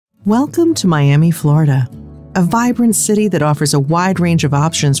Welcome to Miami, Florida, a vibrant city that offers a wide range of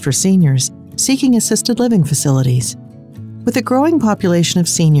options for seniors seeking assisted living facilities. With a growing population of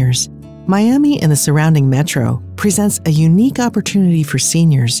seniors, Miami and the surrounding metro presents a unique opportunity for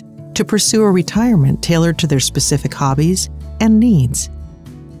seniors to pursue a retirement tailored to their specific hobbies and needs.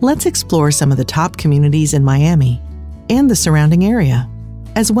 Let's explore some of the top communities in Miami and the surrounding area,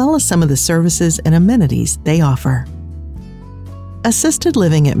 as well as some of the services and amenities they offer. Assisted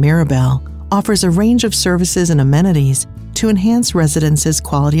living at Mirabel offers a range of services and amenities to enhance residents'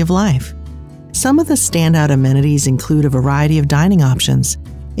 quality of life. Some of the standout amenities include a variety of dining options,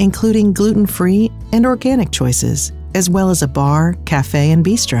 including gluten-free and organic choices, as well as a bar, cafe, and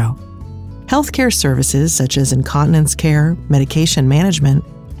bistro. Healthcare services such as incontinence care, medication management,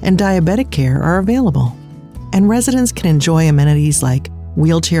 and diabetic care are available, and residents can enjoy amenities like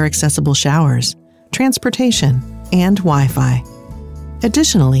wheelchair-accessible showers, transportation, and Wi-Fi.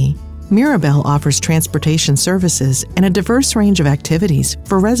 Additionally, Mirabel offers transportation services and a diverse range of activities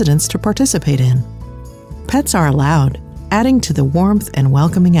for residents to participate in. Pets are allowed, adding to the warmth and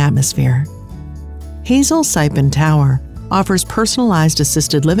welcoming atmosphere. Hazel Saipan Tower offers personalized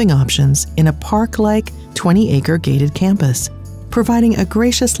assisted living options in a park-like 20-acre gated campus, providing a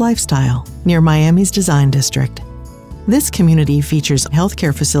gracious lifestyle near Miami's Design District. This community features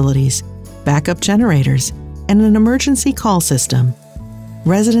healthcare facilities, backup generators, and an emergency call system.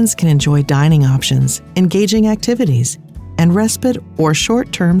 Residents can enjoy dining options, engaging activities, and respite or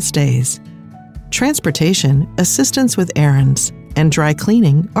short-term stays. Transportation, assistance with errands, and dry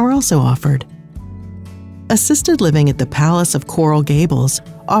cleaning are also offered. Assisted living at the Palace of Coral Gables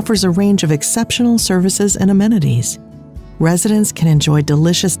offers a range of exceptional services and amenities. Residents can enjoy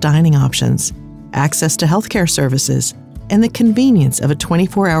delicious dining options, access to healthcare services, and the convenience of a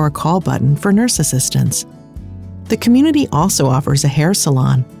 24-hour call button for nurse assistance. The community also offers a hair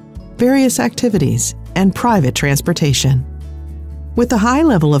salon, various activities, and private transportation. With a high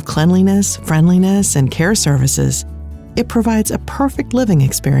level of cleanliness, friendliness, and care services, it provides a perfect living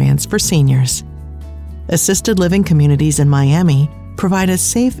experience for seniors. Assisted living communities in Miami provide a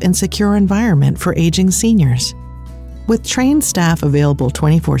safe and secure environment for aging seniors. With trained staff available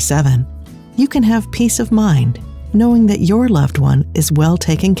 24/7, you can have peace of mind knowing that your loved one is well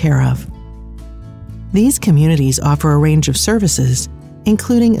taken care of. These communities offer a range of services,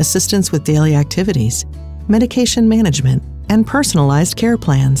 including assistance with daily activities, medication management, and personalized care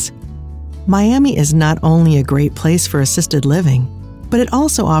plans. Miami is not only a great place for assisted living, but it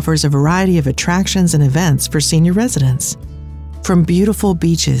also offers a variety of attractions and events for senior residents. From beautiful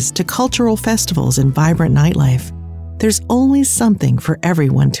beaches to cultural festivals and vibrant nightlife, there's always something for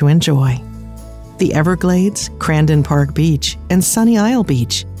everyone to enjoy. The Everglades, Crandon Park Beach, and Sunny Isle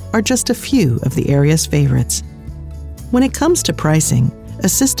Beach are just a few of the area's favorites. When it comes to pricing,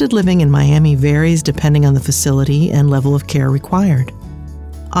 assisted living in Miami varies depending on the facility and level of care required.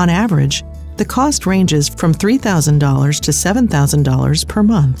 On average, the cost ranges from $3,000 to $7,000 per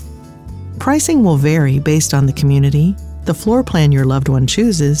month. Pricing will vary based on the community, the floor plan your loved one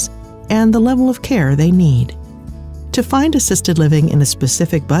chooses, and the level of care they need. To find assisted living in a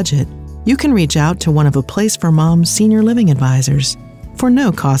specific budget, you can reach out to one of A Place for Mom's senior living advisors for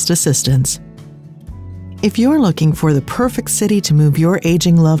no-cost assistance. If you're looking for the perfect city to move your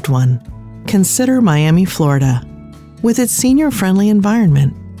aging loved one, consider Miami, Florida. With its senior-friendly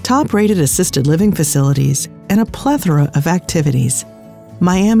environment, top-rated assisted living facilities, and a plethora of activities,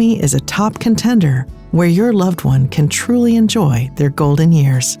 Miami is a top contender where your loved one can truly enjoy their golden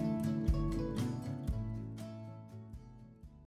years.